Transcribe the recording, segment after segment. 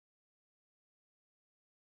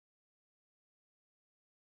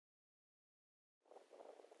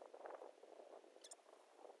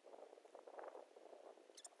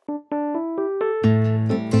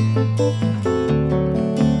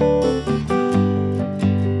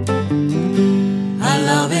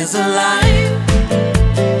is alive,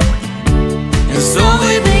 and so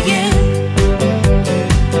we begin.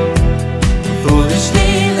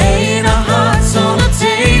 Foolishly laying our hearts on the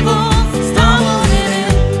table, stumbling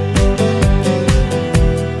in.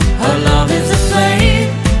 Our love is a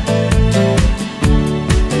flame,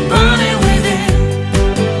 burning within.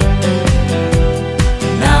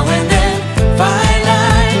 Now and then,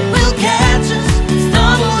 firelight will catch us,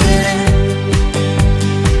 stumbling in.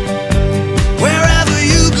 Wherever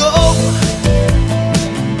you go,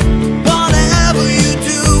 whatever you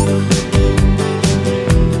do,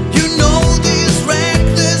 you know these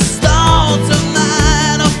reckless thoughts of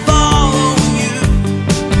mine are following you.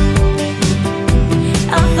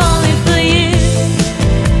 I'm falling for you,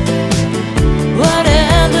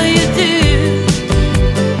 whatever you do.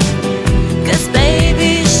 'Cause baby,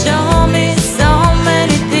 you show me so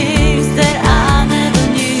many things that I never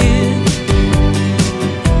knew.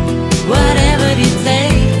 Whatever it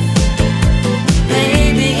takes,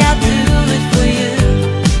 baby, I'll do it for you.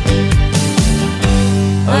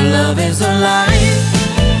 Our love is alive,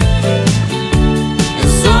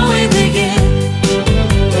 and so we begin.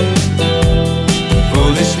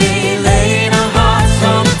 Foolishly laying our hearts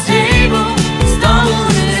on the table,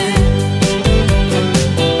 stumbling in.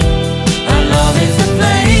 Our love is a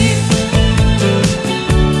flame,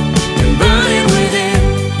 and burning within.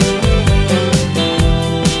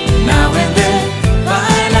 Now and then,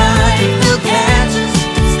 firelight will catch us,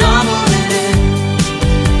 stumbling in.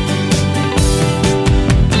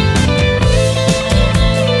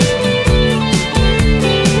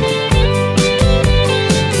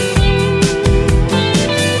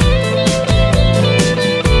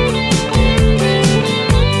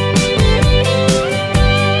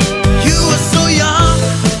 You were so young,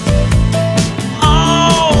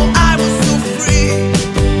 oh, I was so free.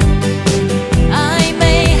 I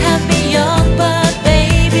may have been young, but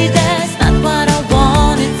baby, that's not what I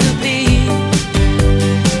wanted to be.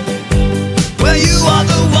 Well, you are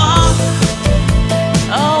the one.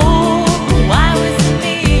 Oh, why was it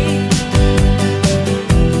me?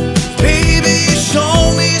 Baby, you show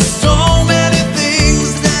me so many things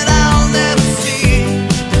that I'll never see.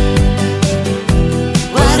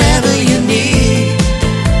 Whatever you need,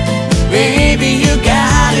 baby, you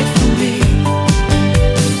got it for me.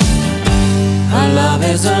 Our love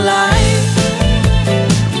is alive,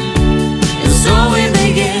 and so we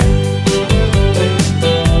begin.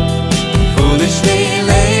 Foolishly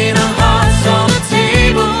laying our hearts on the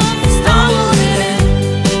table, stumbling in.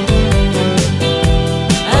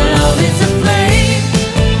 Our love is a flame,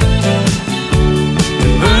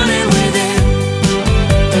 burning within.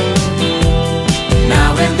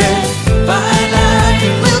 Now and then, firelight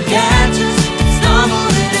will catch us,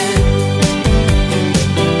 stumbling in.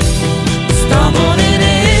 Stumbling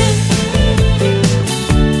in.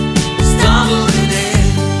 Stumbling in.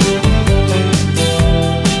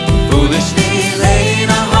 Foolishly laying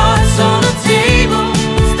our hearts on the table,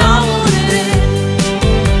 stumbling in.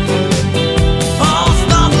 Oh,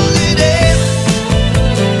 stumbling in.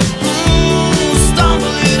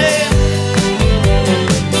 Stumbling in.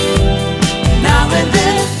 Now and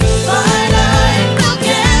then, firelight will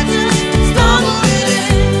catch us, stumbling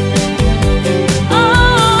in.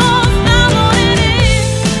 Oh, stumbling in.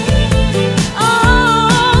 Oh,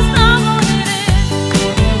 stumbling in.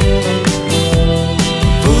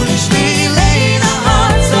 Foolishly laying our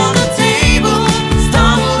hearts on the table,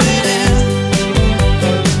 stumbling in.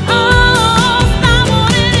 Oh,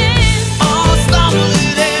 stumbling in. Oh,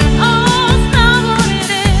 stumbling in. Oh, stumbling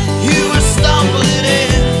in. You were stumbling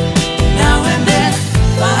in. Now and then,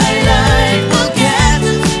 firelight will catch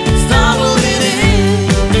us, stumbling in.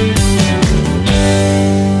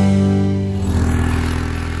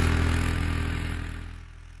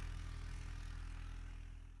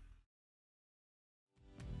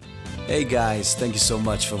 Hey guys, thank you so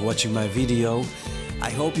much for watching my video. I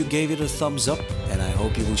hope you gave it a thumbs up and I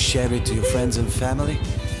hope you will share it to your friends and family.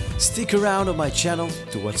 Stick around on my channel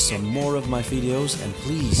to watch some more of my videos and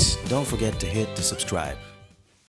please don't forget to hit the subscribe.